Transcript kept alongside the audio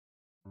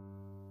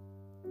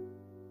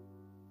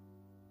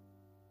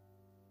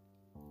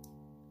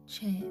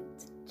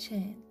Chant,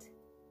 chant,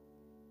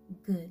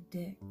 good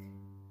dick,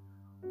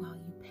 while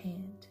you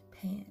pant,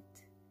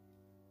 pant,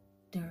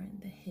 during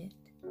the hit.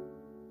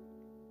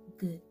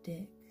 Good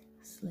dick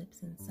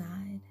slips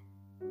inside,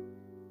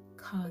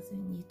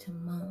 causing you to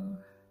moan,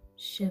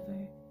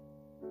 shiver,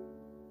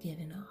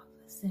 giving off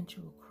a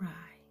sensual cry.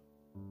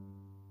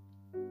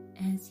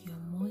 As your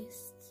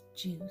moist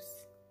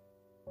juice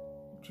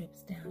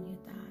drips down your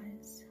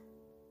thighs,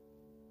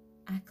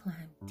 I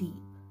climb deep.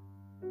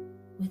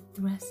 With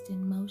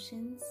thrusting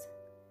motions,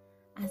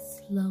 I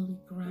slowly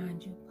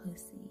grind your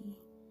pussy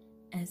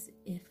as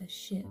if a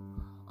ship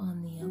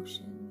on the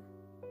ocean.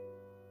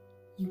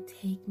 You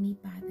take me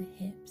by the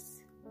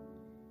hips,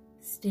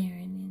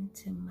 staring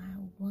into my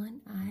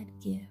one-eyed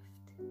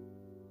gift.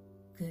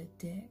 Good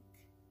dick,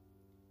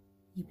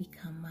 you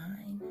become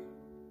mine.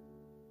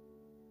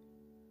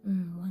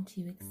 Once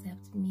you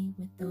accept me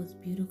with those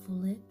beautiful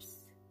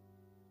lips,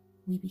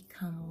 we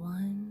become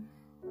one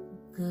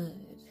good